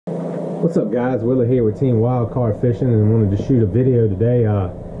What's up, guys? Willa here with Team Wildcard Fishing, and wanted to shoot a video today.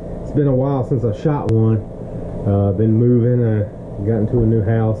 It's been a while since I shot one. Been moving, got into a new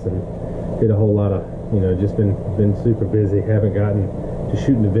house and did a whole lot of, just been super busy. Haven't gotten to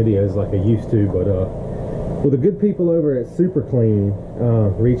shooting the videos like I used to, but well, the good people over at Super Clean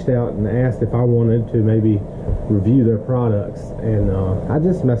reached out and asked if I wanted to maybe review their products, and I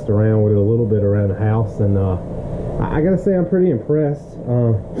just messed around with it a little bit around the house, and I gotta say I'm pretty impressed.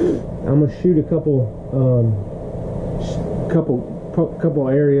 I'm gonna shoot a couple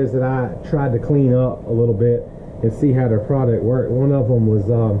areas that I tried to clean up a little bit and see how their product worked. One of them was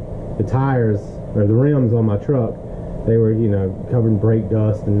the tires, or the rims on my truck. They were, covered in brake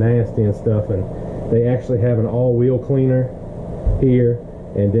dust and nasty and stuff, and they actually have an all-wheel cleaner here,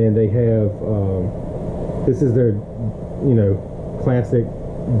 and then they have this is their classic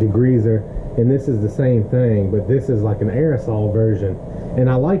degreaser, and this is the same thing, but this is like an aerosol version. And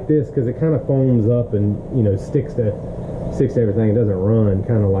I like this because it kind of foams up and sticks to everything. It doesn't run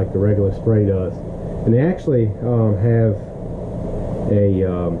kind of like the regular spray does. And they actually have a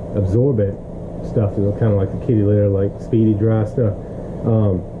absorbent stuff, kind of like the kitty litter, like Speedy Dry stuff.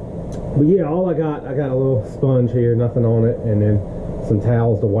 But yeah, all I got a little sponge here, nothing on it, and then some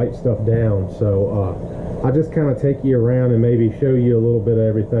towels to wipe stuff down. So I'll just kind of take you around and maybe show you a little bit of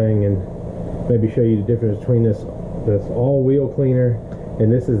everything, and maybe show you the difference between this all-wheel cleaner and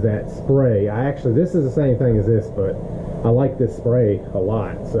this is that spray. This is the same thing as this, but I like this spray a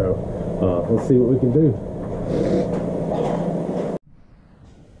lot. So let's see what we can do.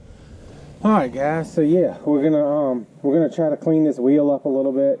 All right, guys. So yeah, we're gonna try to clean this wheel up a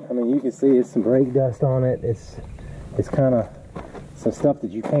little bit. I mean, you can see it's some brake dust on it. It's kind of some stuff that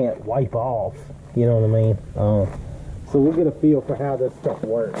you can't wipe off. You know what I mean? So we'll get a feel for how this stuff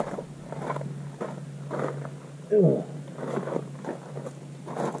works. Ugh.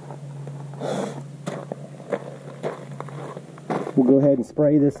 We'll go ahead and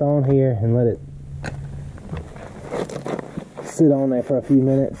spray this on here and let it sit on there for a few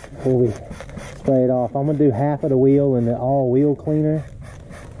minutes before we spray it off. I'm going to do half of the wheel in the all-wheel cleaner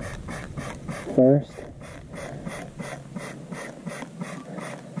first.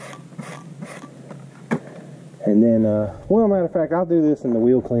 And then, well, matter of fact, I'll do this in the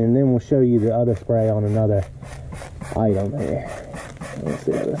wheel cleaner, and then we'll show you the other spray on another item here. Let's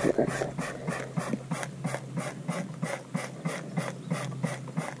see how this works.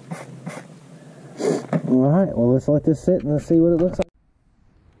 Alright, well, let's let this sit and let's see what it looks like.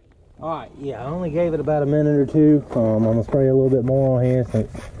 Alright, yeah, I only gave it about a minute or two. I'm going to spray a little bit more on here since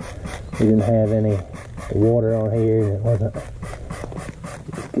we didn't have any water on here. And it wasn't.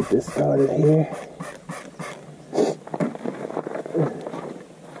 Let's get this started here.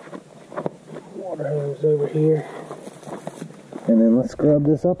 Water hose over here. And then let's scrub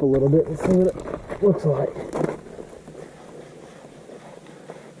this up a little bit and see what it looks like.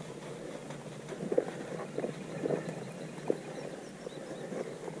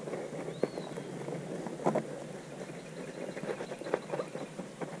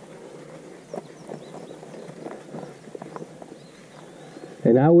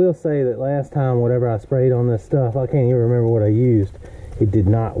 And I will say that last time, whatever I sprayed on this stuff, I can't even remember what I used. It did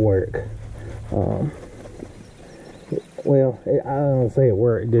not work. Well, I don't say it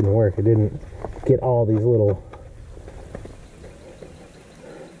worked. It didn't work. It didn't get all these little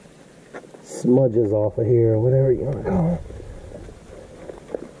smudges off of here, or whatever you want to call it.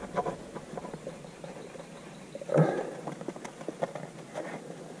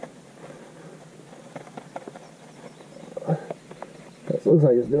 This looks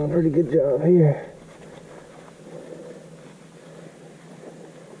like it's doing a pretty good job here.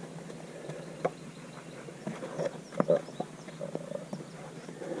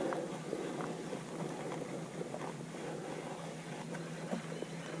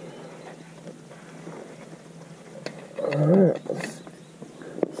 Alright, let's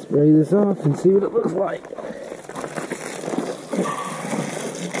spray this off and see what it looks like.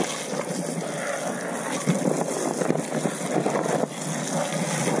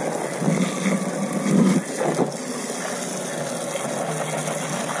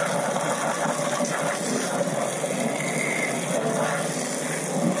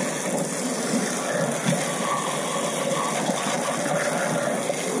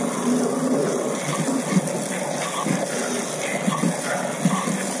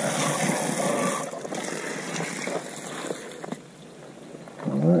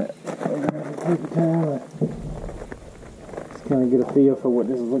 Just kind of get a feel for what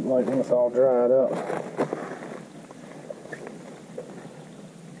this will look like when it's all dried up.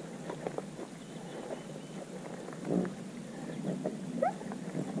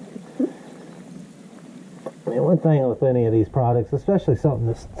 one thing with any of these products, especially something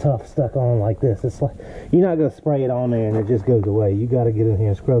that's tough stuck on like this, it's like you're not going to spray it on there and it just goes away. You got to get in here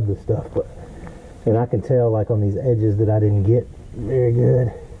and scrub this stuff. And I can tell, like on these edges that I didn't get very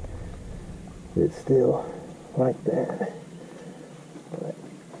good, it's still like that. But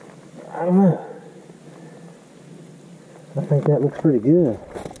I don't know. I think that looks pretty good.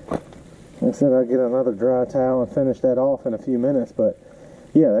 Like I said, I'll get another dry towel and finish that off in a few minutes, but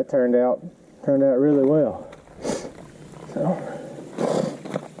yeah, that turned out really well.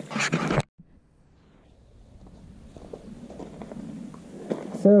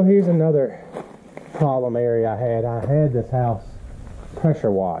 So here's another problem area I had. I had this house pressure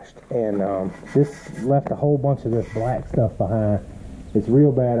washed, and this left a whole bunch of this black stuff behind. It's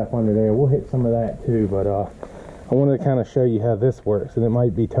real bad up under there. We'll hit some of that too, but I wanted to kind of show you how this works, and it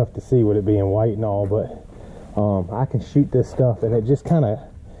might be tough to see with it being white and all, but I can shoot this stuff and it just kind of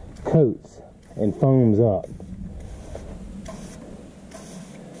coats and foams up.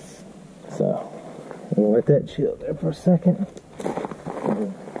 So we'll let that chill there for a second.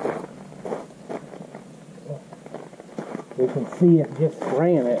 You can see it just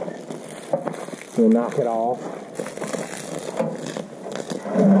spraying it. We'll knock it off.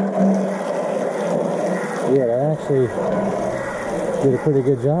 Yeah, that actually did a pretty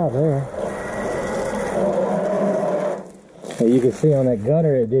good job there. You can see on that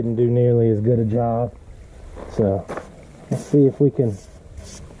gutter it didn't do nearly as good a job. So let's see if we can,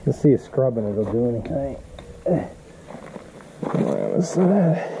 let's see if scrubbing it'll do anything. Around this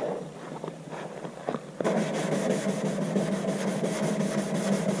side.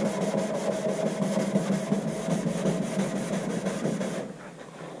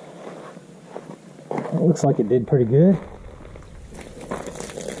 It looks like it did pretty good.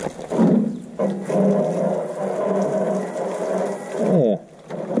 Yeah,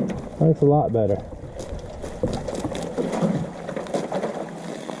 that's a lot better.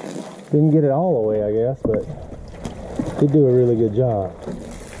 Didn't get it all the way, I guess, but did do a really good job.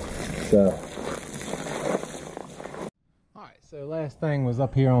 So, alright, so last thing was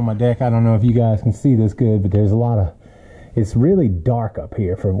up here on my deck. I don't know if you guys can see this good, but there's a lot of, it's really dark up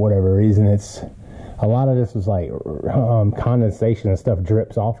here for whatever reason. It's a lot of this was like condensation and stuff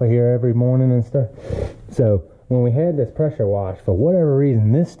drips off of here every morning and stuff. So when we had this pressure wash, for whatever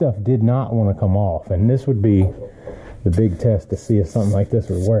reason, this stuff did not want to come off, and this would be the big test to see if something like this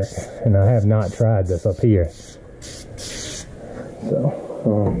would work. And I have not tried this up here. So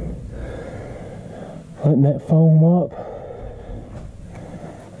letting that foam up,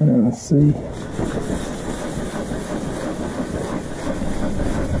 and let's see.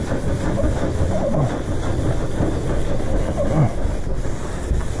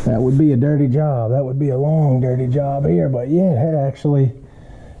 That would be a dirty job. That would be a long, dirty job here. But yeah, that actually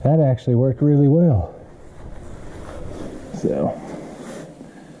worked really well. So,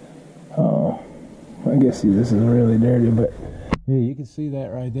 I guess this is really dirty, but yeah, you can see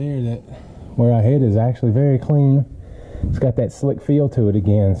that right there. That where I hit is actually very clean. It's got that slick feel to it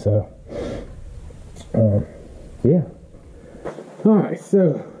again. So, yeah. All right.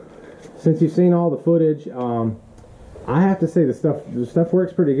 So, since you've seen all the footage, I have to say the stuff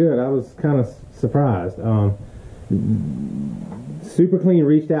works pretty good. I was kind of surprised. Super Clean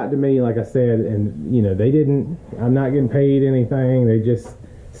reached out to me, like I said, and you know, I'm not getting paid anything. They just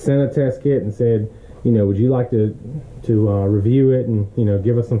sent a test kit and said, you know, would you like to review it and, you know,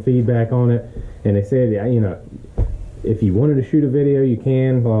 give us some feedback on it. And they said, yeah, you know, if you wanted to shoot a video, you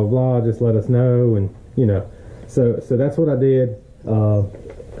can, blah blah blah, just let us know. And you know, so that's what I did.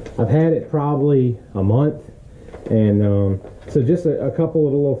 I've had it probably a month. And so just a couple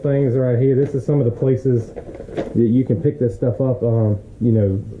of little things right here. This is some of the places that you can pick this stuff up. You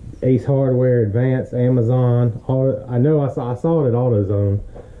know, Ace Hardware, Advance, Amazon. I know I saw it at AutoZone.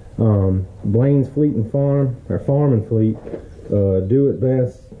 Blaine's Fleet and Farm, or Farm and Fleet. Do It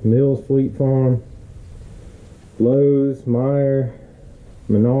Best, Mills Fleet Farm, Lowe's, Meyer,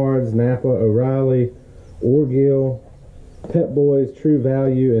 Menards, Napa, O'Reilly, Orgill, Pep Boys, True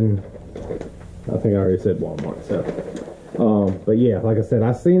Value, and I think I already said Walmart. So, but yeah, like I said,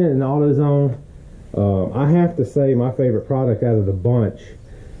 I've seen it in AutoZone. I have to say my favorite product out of the bunch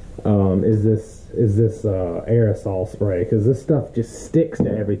is this aerosol spray, because this stuff just sticks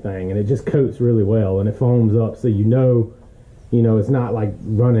to everything and it just coats really well and it foams up, so you know it's not like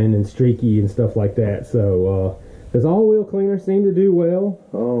running and streaky and stuff like that. So this all-wheel cleaner seemed to do well.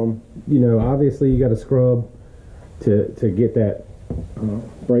 You know, obviously you got to scrub to get that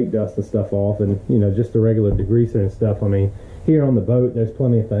brake dust and stuff off, and you know, just the regular degreaser and stuff. I mean, here on the boat there's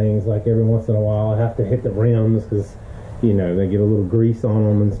plenty of things, like every once in a while I have to hit the rims because, you know, they get a little grease on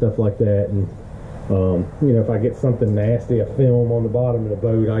them and stuff like that. And You know, if I get something nasty, a film on the bottom of the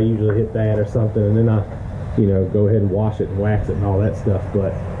boat, I usually hit that or something, and then I, you know, go ahead and wash it and wax it and all that stuff.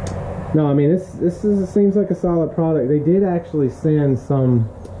 But no, I mean, seems like a solid product. They did actually send some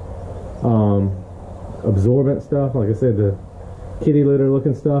absorbent stuff, like I said, the kitty litter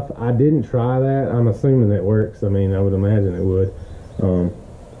looking stuff. I didn't try that. I'm assuming that works. I mean, I would imagine it would.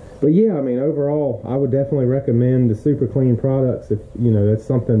 But yeah, I mean, overall, I would definitely recommend the Super Clean products if, you know, that's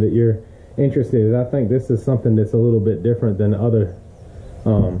something that you're interested in. I think this is something that's a little bit different than other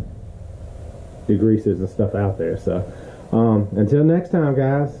degreasers and stuff out there. So until next time,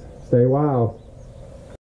 guys, stay wild.